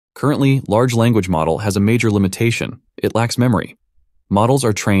Currently, large language model has a major limitation. It lacks memory. Models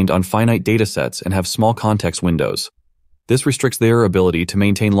are trained on finite datasets and have small context windows. This restricts their ability to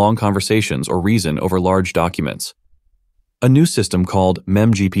maintain long conversations or reason over large documents. A new system called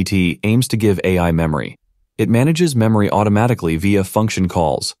MemGPT aims to give AI memory. It manages memory automatically via function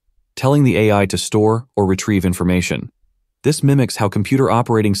calls, telling the AI to store or retrieve information. This mimics how computer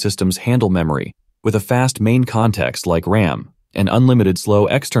operating systems handle memory, with a fast main context like RAM and unlimited slow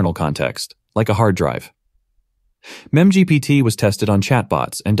external context like a hard drive. MemGPT was tested on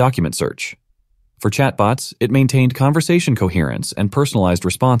chatbots and document search. For chatbots, it maintained conversation coherence and personalized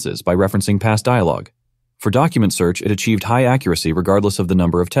responses by referencing past dialogue. For document search, it achieved high accuracy regardless of the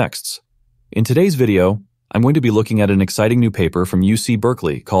number of texts. In today's video, I'm going to be looking at an exciting new paper from UC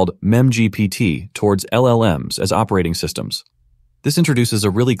Berkeley called MemGPT towards LLMs as operating systems. This introduces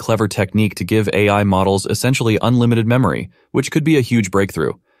a really clever technique to give AI models essentially unlimited memory, which could be a huge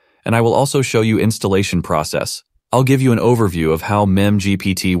breakthrough. And I will also show you installation process. I'll give you an overview of how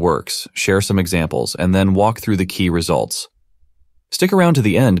MemGPT works, share some examples, and then walk through the key results. Stick around to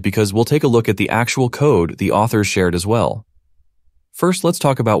the end because we'll take a look at the actual code the authors shared as well. First, let's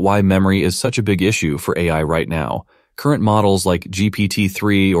talk about why memory is such a big issue for AI right now. Current models like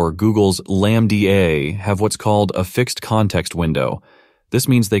GPT-3 or Google's LaMDA have what's called a fixed context window. This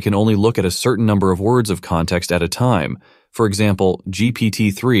means they can only look at a certain number of words of context at a time. For example,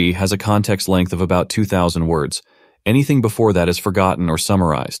 GPT-3 has a context length of about 2,000 words. Anything before that is forgotten or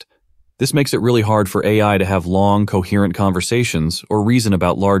summarized. This makes it really hard for AI to have long, coherent conversations or reason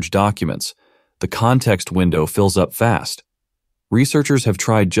about large documents. The context window fills up fast. Researchers have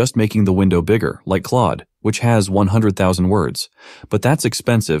tried just making the window bigger, like Claude, which has 100,000 words, but that's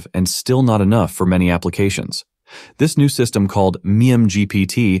expensive and still not enough for many applications. This new system called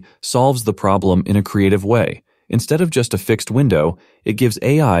MemGPT solves the problem in a creative way. Instead of just a fixed window, it gives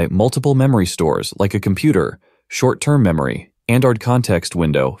AI multiple memory stores like a computer, short-term memory, Android context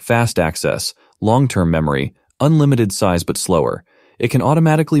window, fast access, long-term memory, unlimited size but slower. It can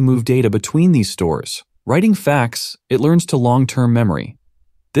automatically move data between these stores. Writing facts, it learns to long-term memory.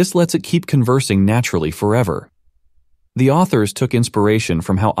 This lets it keep conversing naturally forever. The authors took inspiration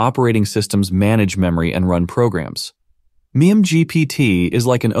from how operating systems manage memory and run programs. MemGPT is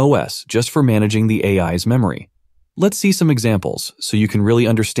like an OS just for managing the AI's memory. Let's see some examples so you can really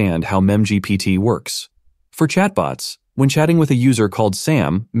understand how MemGPT works. For chatbots, when chatting with a user called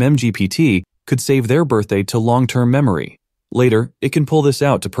Sam, MemGPT could save their birthday to long-term memory. Later, it can pull this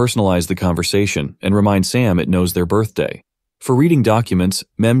out to personalize the conversation and remind Sam it knows their birthday. For reading documents,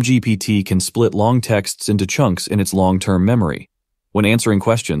 MemGPT can split long texts into chunks in its long-term memory. When answering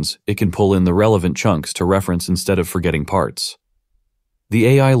questions, it can pull in the relevant chunks to reference instead of forgetting parts. The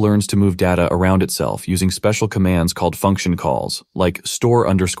AI learns to move data around itself using special commands called function calls, like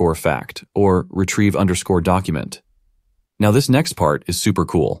store_fact or retrieve_document. Now this next part is super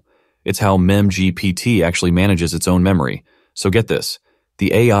cool. It's how MemGPT actually manages its own memory. So get this,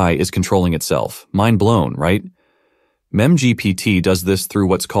 the AI is controlling itself. Mind blown, right? MemGPT does this through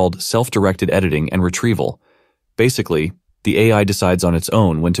what's called self-directed editing and retrieval. Basically, the AI decides on its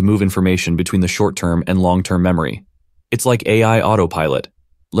own when to move information between the short-term and long-term memory. It's like AI autopilot.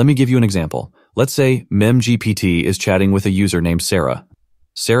 Let me give you an example. Let's say MemGPT is chatting with a user named Sarah.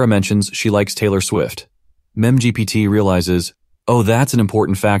 Sarah mentions she likes Taylor Swift. MemGPT realizes, oh, that's an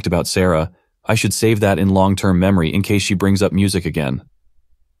important fact about Sarah. I should save that in long-term memory in case she brings up music again.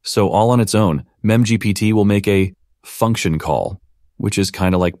 So all on its own, MemGPT will make a function call, which is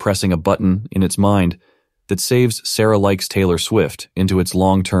kind of like pressing a button in its mind that saves Sarah likes Taylor Swift into its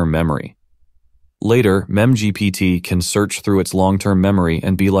long-term memory. Later, MemGPT can search through its long-term memory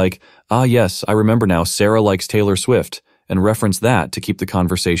and be like, ah yes, I remember now Sarah likes Taylor Swift, and reference that to keep the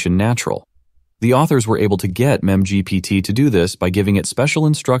conversation natural. The authors were able to get MemGPT to do this by giving it special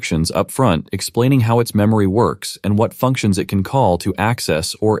instructions up front explaining how its memory works and what functions it can call to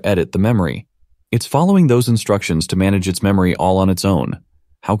access or edit the memory. It's following those instructions to manage its memory all on its own.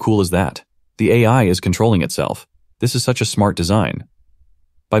 How cool is that? The AI is controlling itself. This is such a smart design.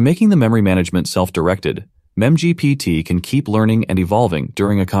 By making the memory management self-directed, MemGPT can keep learning and evolving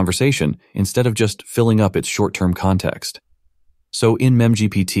during a conversation instead of just filling up its short-term context. So in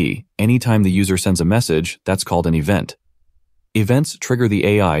MemGPT, anytime the user sends a message, that's called an event. Events trigger the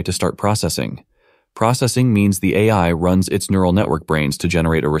AI to start processing. Processing means the AI runs its neural network brains to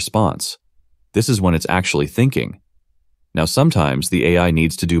generate a response. This is when it's actually thinking. Now sometimes the AI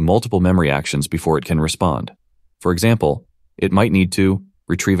needs to do multiple memory actions before it can respond. For example, it might need to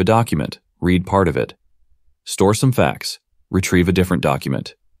retrieve a document, read part of it, store some facts, retrieve a different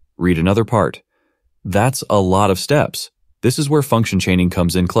document, read another part. That's a lot of steps. This is where function chaining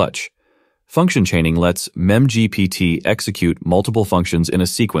comes in clutch. Function chaining lets MemGPT execute multiple functions in a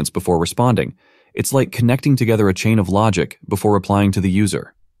sequence before responding. It's like connecting together a chain of logic before replying to the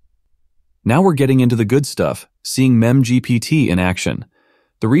user. Now we're getting into the good stuff, seeing MemGPT in action.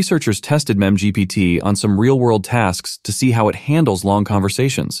 The researchers tested MemGPT on some real-world tasks to see how it handles long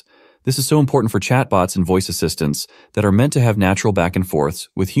conversations. This is so important for chatbots and voice assistants that are meant to have natural back and forths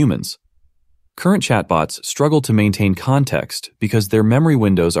with humans. Current chatbots struggle to maintain context because their memory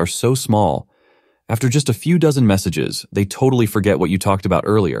windows are so small. After just a few dozen messages, they totally forget what you talked about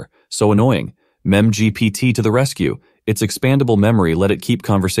earlier. So annoying. MemGPT to the rescue. Its expandable memory let it keep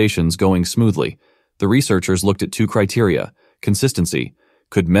conversations going smoothly. The researchers looked at two criteria. Consistency.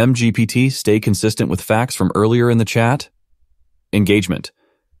 Could MemGPT stay consistent with facts from earlier in the chat? Engagement.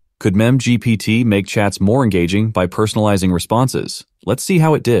 Could MemGPT make chats more engaging by personalizing responses? Let's see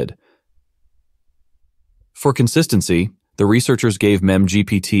how it did. For consistency, the researchers gave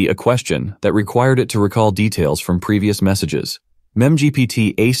MemGPT a question that required it to recall details from previous messages.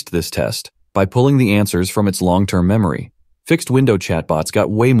 MemGPT aced this test by pulling the answers from its long-term memory. Fixed-window chatbots got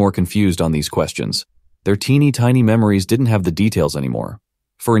way more confused on these questions. Their teeny tiny memories didn't have the details anymore.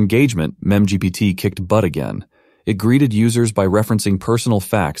 For engagement, MemGPT kicked butt again. It greeted users by referencing personal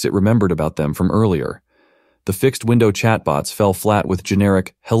facts it remembered about them from earlier. The fixed-window chatbots fell flat with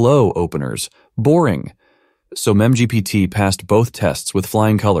generic hello openers. Boring. So MemGPT passed both tests with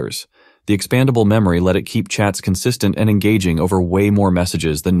flying colors. The expandable memory let it keep chats consistent and engaging over way more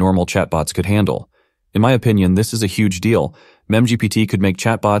messages than normal chatbots could handle. In my opinion, this is a huge deal. MemGPT could make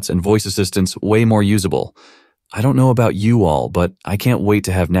chatbots and voice assistants way more usable. I don't know about you all, but I can't wait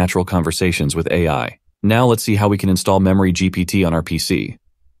to have natural conversations with AI. Now let's see how we can install MemGPT on our PC.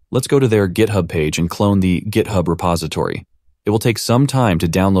 Let's go to their GitHub page and clone the GitHub repository. It will take some time to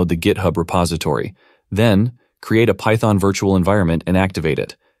download the GitHub repository. Then, create a Python virtual environment and activate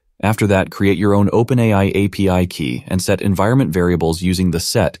it. After that, create your own OpenAI API key and set environment variables using the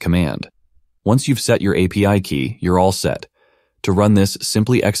set command. Once you've set your API key, you're all set. To run this,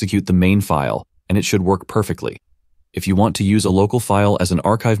 simply execute the main file, and it should work perfectly. If you want to use a local file as an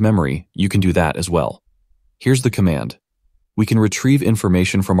archive memory, you can do that as well. Here's the command. We can retrieve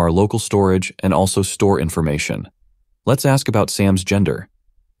information from our local storage and also store information. Let's ask about Sam's gender.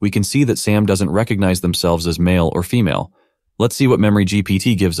 We can see that Sam doesn't recognize themselves as male or female. Let's see what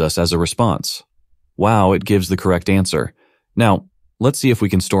MemGPT gives us as a response. Wow, it gives the correct answer. Now, let's see if we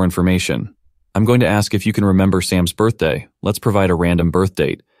can store information. I'm going to ask if you can remember Sam's birthday. Let's provide a random birth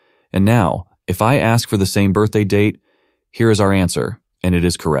date. And now, if I ask for the same birthday date, here is our answer, and it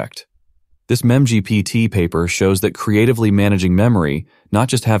is correct. This MemGPT paper shows that creatively managing memory, not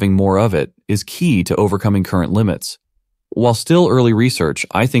just having more of it, is key to overcoming current limits. While still early research,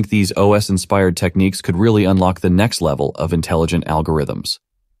 I think these OS-inspired techniques could really unlock the next level of intelligent algorithms.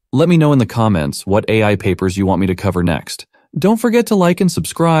 Let me know in the comments what AI papers you want me to cover next. Don't forget to like and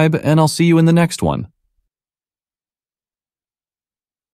subscribe, and I'll see you in the next one.